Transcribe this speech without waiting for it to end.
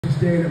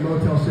staying at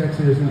Motel 6s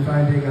and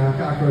finding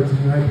cockroaches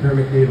and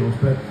hypodermic needles,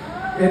 but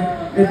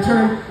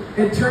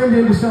it turned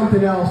into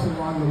something else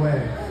along the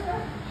way.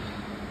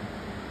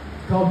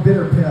 It's called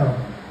Bitter Pill.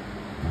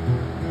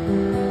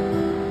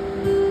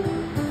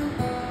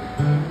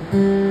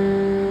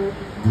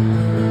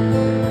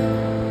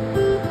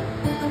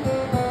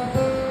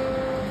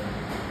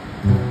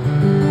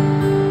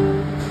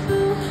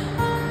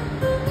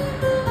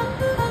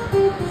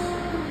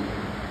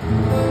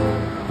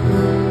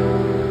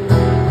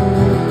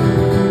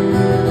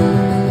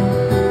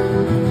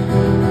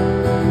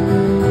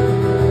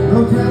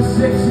 Motel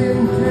 6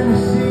 in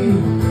Tennessee,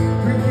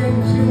 drinking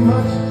too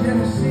much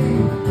Tennessee,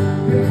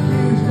 been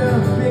accused of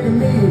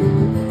bigamy,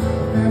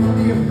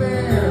 family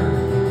affair.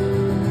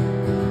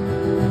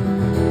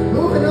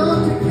 Moving on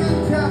to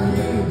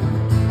Kentucky,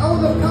 oh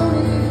the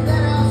ponies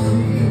that I'll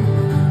see,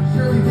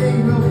 surely they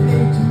will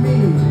pay to me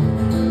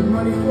the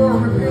money for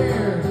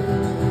repair.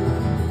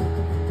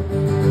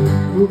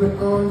 Moving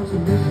on to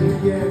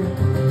Michigan,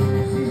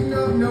 season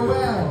of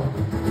Noel,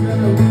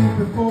 gonna leave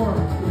before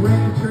the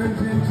rain turns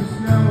into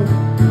snow.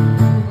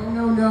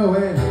 Oh no,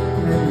 and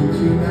heading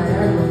to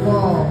Niagara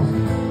Falls,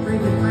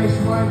 drinking ice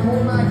wine,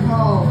 hold my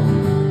calls.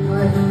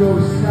 Life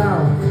goes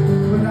south,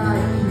 but I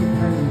keep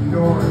heading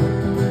north.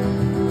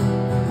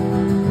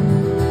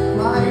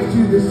 Fly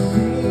to the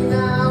sea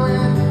now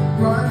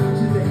and run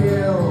to the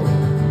hills.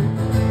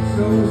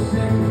 So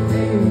sick of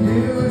paying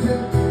dues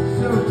and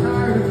so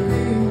tired of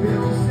paying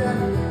bills. Said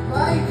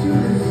fly to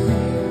the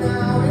sea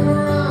now and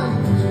run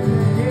to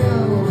the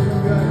hills.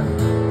 I'm gonna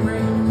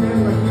drink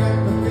till I get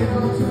the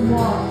bill to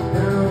walk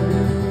down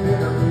this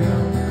bitter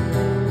hill.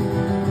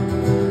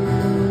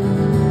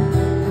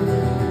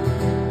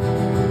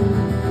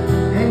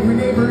 Angry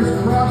neighbors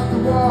cross the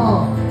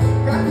wall,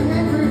 got the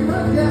angry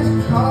front desk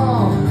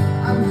call.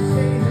 I would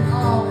say that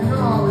all in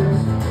all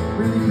it's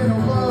really been a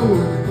load.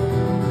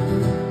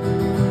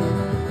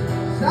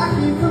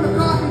 Sake from a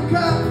coffee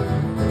cup,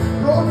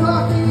 cold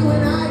coffee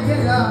when I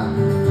get up.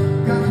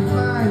 Got to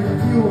find a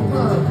fuel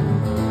pump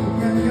to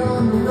get me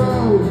on the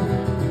road.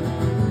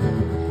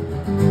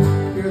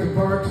 Hear the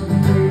barks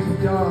and plays of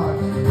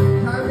dogs.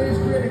 Time is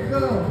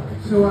critical,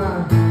 so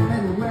I'm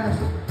heading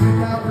west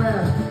without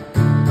rest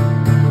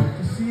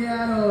to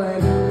Seattle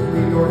and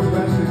the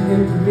Northwestern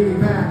into me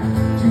back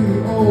to the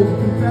old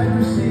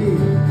Confederacy.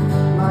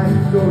 Life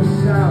goes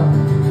south,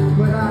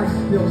 but I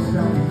still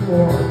sell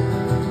before.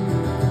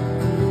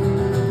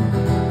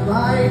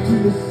 Fly to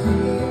the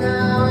sea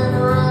now and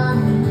run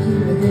to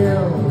the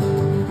hills.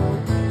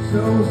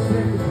 So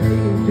sick of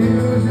paying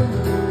dues and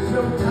so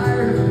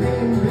tired of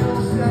paying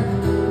bills. Said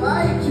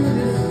fly to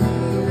the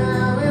sea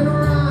now and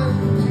run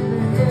to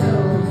the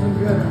hills. I'm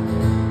gonna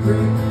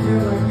drink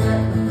till I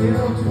get the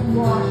bill to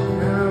wash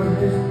down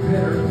this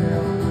bitter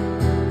pill.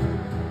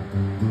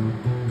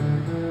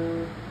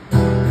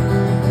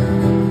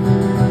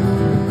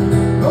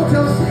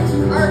 Motel 6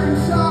 in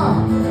Arkansas,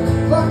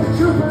 fuck the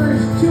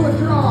troopers to a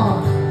draw.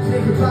 Say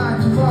goodbye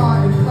to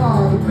Ma and Pa,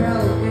 the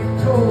bell, it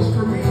tolls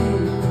for me.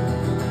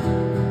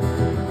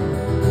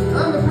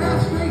 On the path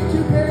straight to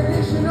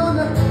perdition, on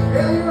the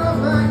failure of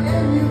my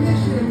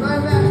ammunition, my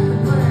master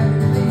plan,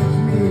 it leads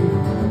me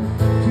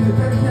to the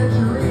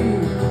penitentiary.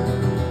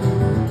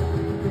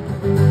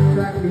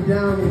 Track me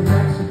down in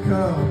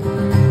Mexico,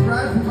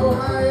 drive from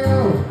Ohio,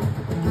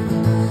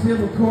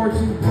 civil courts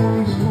and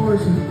police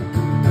forces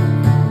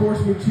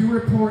force me to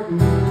report, and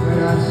when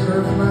I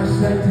serve my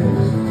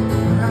sentence,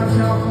 perhaps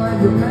I'll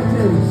find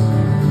repentance.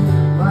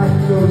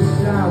 Life goes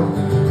south,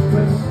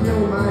 but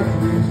still my